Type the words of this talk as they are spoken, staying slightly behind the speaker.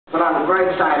But on the bright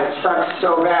side, it sucks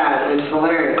so bad, it's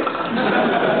hilarious.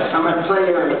 I'm going to play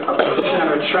you a portion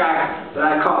of a track that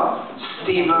I call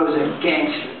Steve-O's a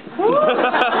Gangsta.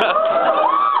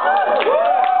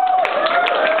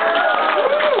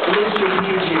 Mr.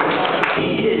 DJ,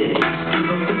 he is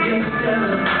Steve-O's a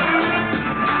Gangsta.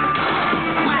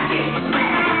 Whack it,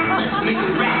 let's make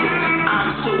it racket.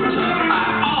 I'm so tough,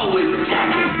 I always attack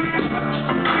it.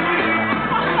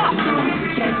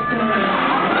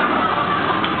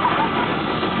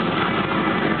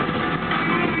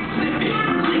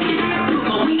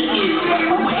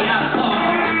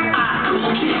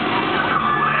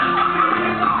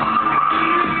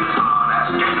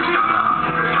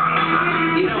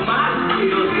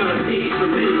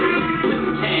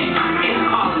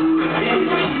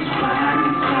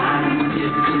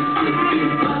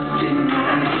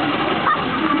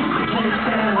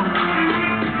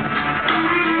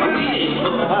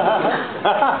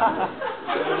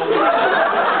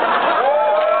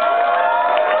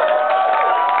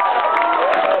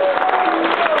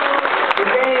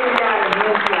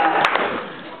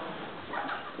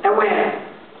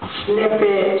 Snip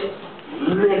it,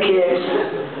 lick it,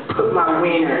 put my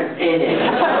wiener in it.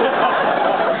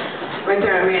 Right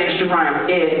there I managed to rhyme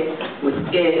it with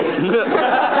it.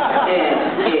 It.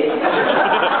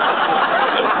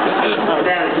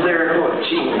 That is lyrical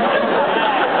genius.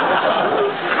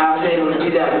 I was able to do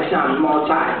that because I'm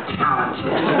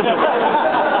multi-talented.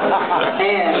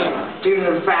 And due to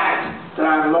the fact that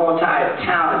I'm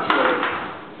multi-talented,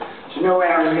 there's no way I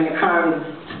was going to come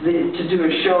to do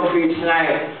a show for you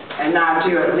tonight and not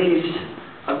do at least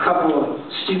a couple of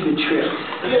stupid tricks.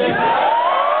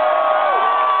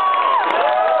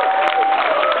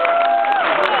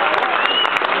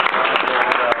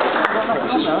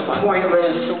 Just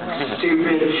pointless,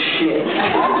 stupid shit.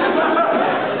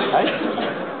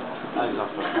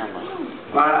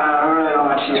 Well, I really don't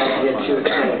want you guys to get too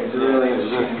excited. It's really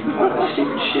pointless,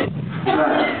 stupid shit.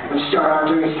 But we'll start off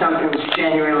doing something that's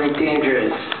genuinely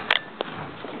dangerous.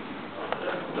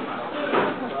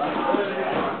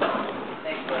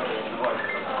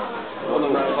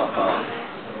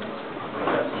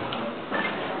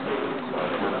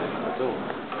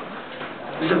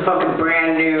 This is a fucking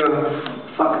brand new,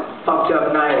 fucked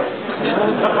up knife.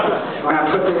 When I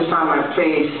put this on my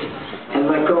face and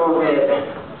let go of it,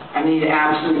 I need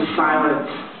absolute silence.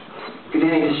 Because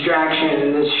any distraction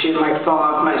and this shit might fall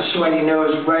off my sweaty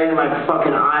nose right in my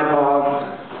fucking eyeball.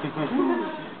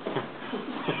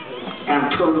 And I'm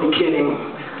totally kidding.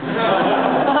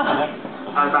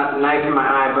 Not about the knife in my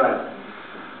eye, but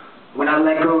when I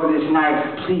let go of this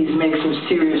knife, please make some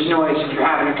serious noise if you're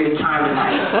having a good time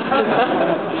tonight.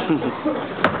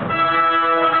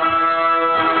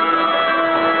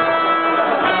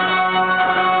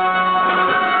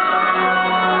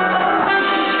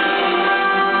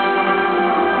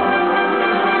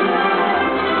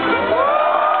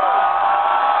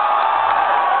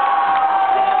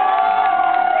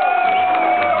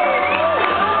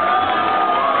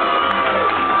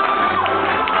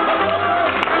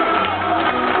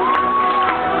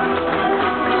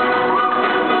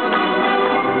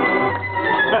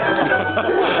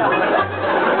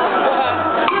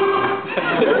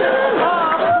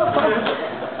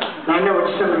 I know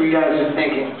what some of you guys are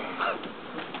thinking.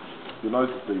 Your nose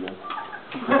is bleeding.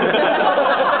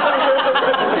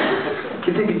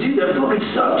 You're thinking, dude, that fucking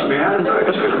sucks, man. I thought he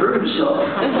was going to hurt himself.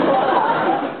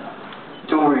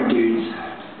 Don't worry, dudes.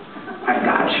 I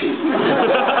got you.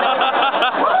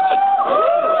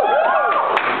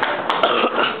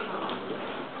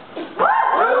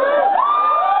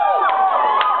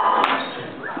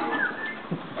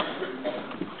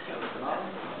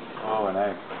 Oh, an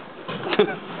egg.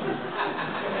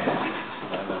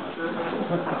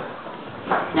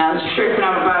 Now, this trick that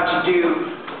I'm about to do,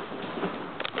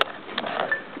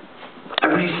 I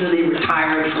recently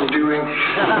retired from doing.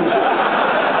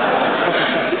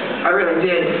 I really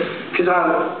did, because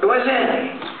it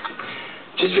wasn't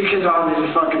just because all these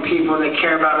fucking people that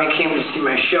care about me came to see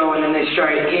my show, and then they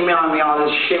started emailing me all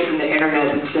this shit from the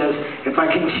internet that says if I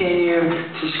continue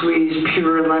to squeeze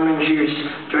pure lemon juice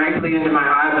directly into my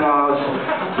eyeballs,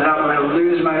 that I'm going to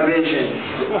lose my vision.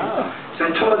 So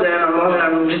I told them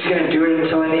I'm just going to do it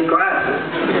until I need glasses.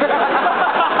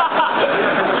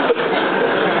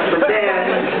 But then,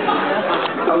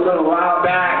 a little while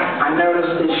back, I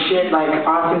noticed this shit, like,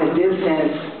 off in the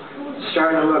distance,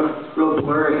 starting to look real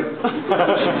blurry.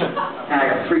 And I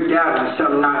got freaked out and I said,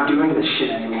 I'm not doing this shit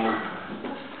anymore.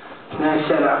 And then I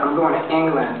said, I'm going to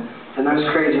England, and those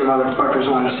crazy motherfuckers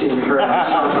want to see me hurt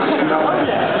myself. You know what?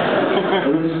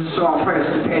 This is a small price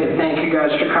to pay to thank you guys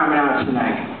for coming out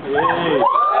tonight.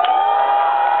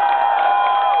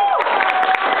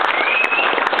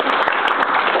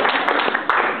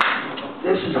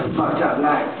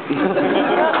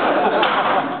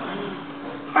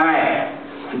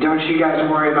 you guys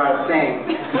worry about a thing.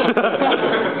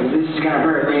 This is going to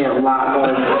hurt me a lot more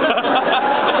than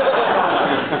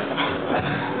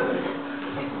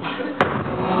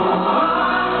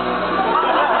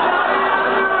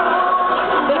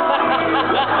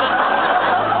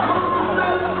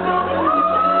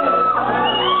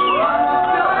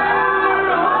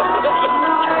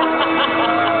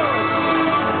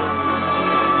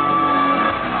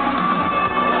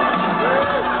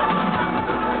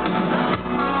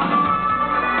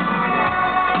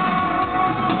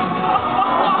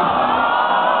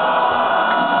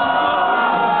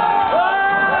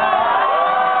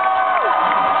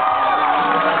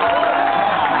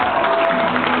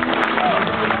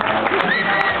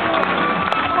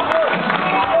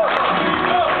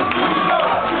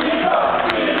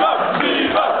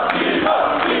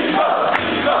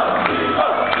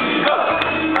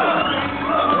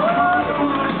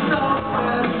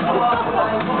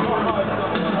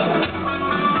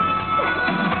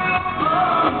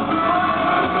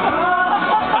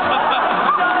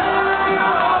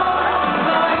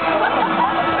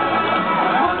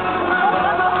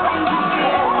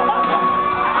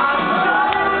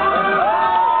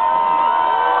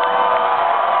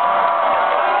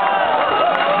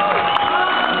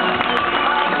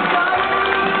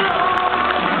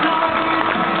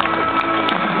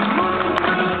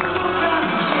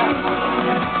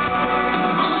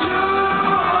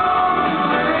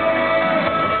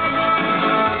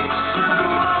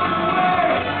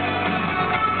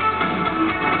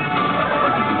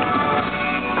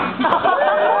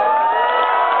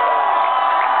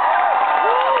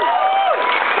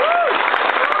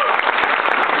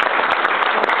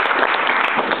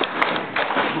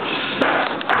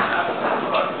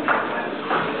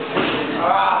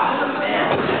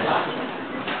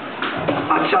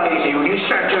when you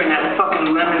start doing that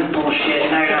fucking lemon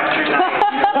bullshit night after night,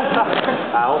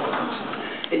 Ow.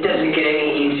 it doesn't get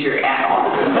any easier at all.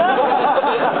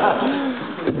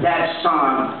 That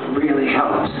song really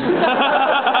helps.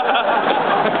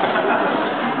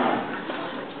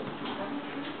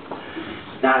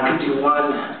 Now I could do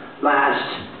one last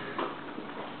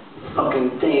fucking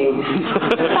thing.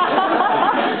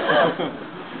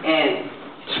 And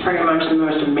it's pretty much the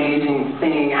most amazing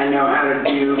thing I know how to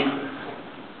do.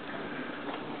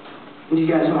 Do you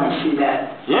guys want to see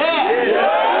that? Yeah!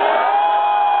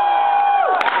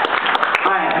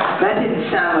 Alright, that didn't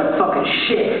sound like fucking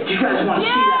shit. Do you guys want to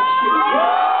see that shit?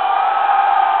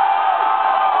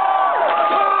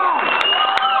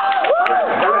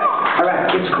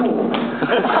 Alright, it's cool.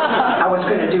 I was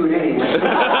gonna do it anyway.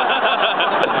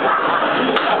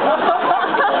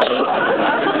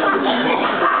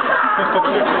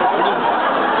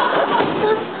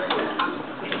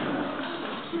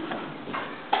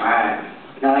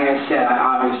 Now, like I said,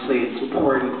 obviously it's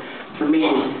important for me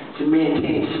to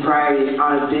maintain sobriety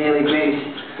on a daily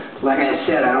basis. Like I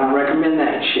said, I don't recommend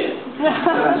that shit.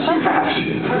 Unless you have to.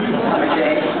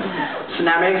 Okay? So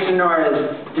now make some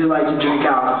noise. Do you like to drink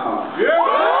alcohol? Yeah!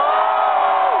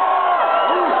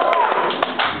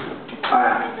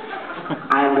 Alright.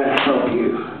 I am going to help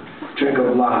you drink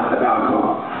a lot of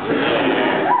alcohol.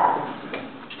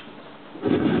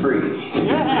 For free.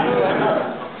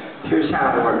 Here's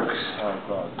how it works. Oh,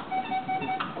 God.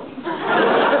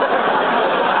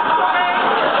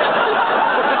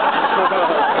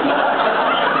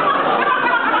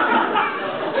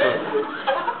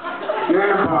 You're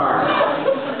in a bar,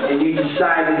 and you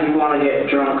decide that you want to get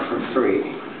drunk for free.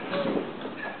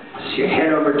 So you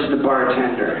head over to the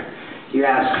bartender. You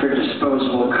ask for a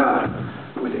disposable cup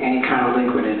with any kind of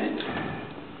liquid in it.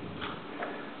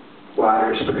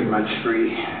 Water is pretty much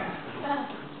free.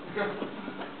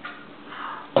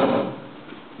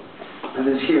 And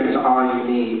this here is all you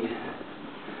need.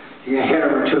 You're going to head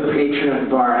over to a patron of the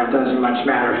bar, and it doesn't much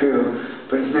matter who,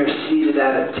 but if they're seated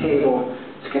at a table,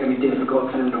 it's going to be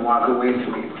difficult for them to walk away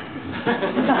from you.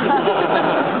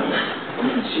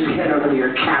 So you head over to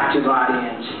your captive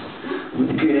audience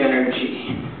with good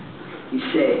energy. You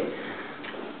say,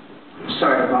 I'm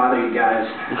sorry to bother you guys,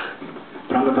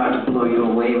 but I'm about to blow you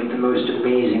away with the most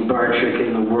amazing bar trick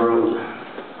in the world.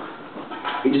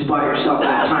 You just bought yourself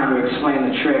that time to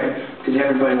explain the trick, because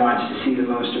everybody wants to see the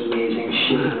most amazing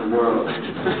shit in the world.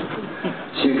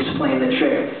 So you explain the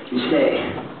trick. You say,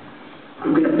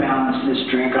 I'm going to balance this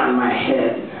drink on my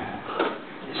head.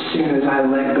 As soon as I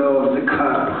let go of the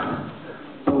cup,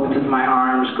 both of my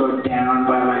arms go down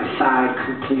by my side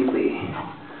completely.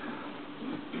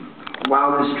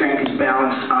 While this drink is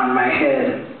balanced on my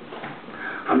head,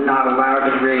 I'm not allowed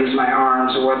to raise my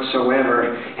arms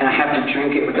whatsoever, and I have to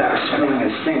drink it without spilling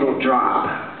a single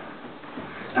drop.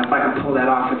 Now, if I can pull that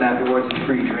off, would that be worth a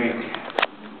free drink?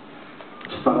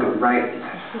 It's fucking right.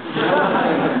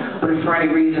 But if for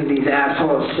any reason these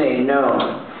assholes say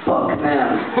no, fuck them.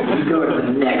 You go to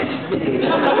the next stage.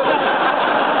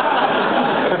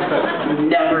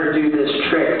 Never do this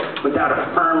trick without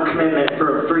a firm commitment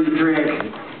for a free drink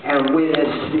and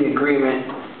witness to the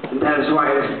agreement. And that is why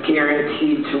it is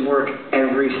guaranteed to work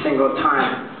every single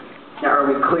time. Now, are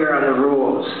we clear on the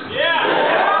rules?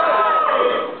 Yeah!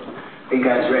 Are you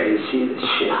guys ready to see this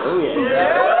shit? Oh,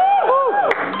 yeah.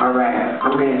 Alright,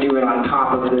 I'm going to do it on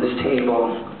top of this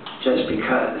table, just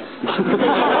because.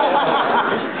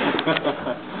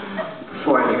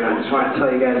 Before I do it, I just want to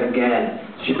tell you guys again,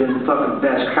 this has been the fucking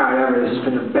best crowd ever. This has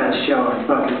been the best show.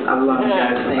 I love you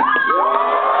guys. Thank you.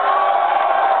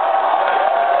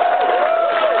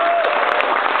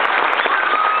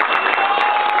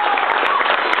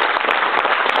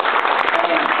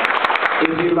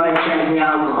 If you like drinking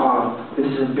alcohol, this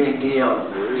is a big deal.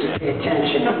 Just pay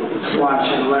attention, just watch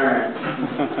and learn.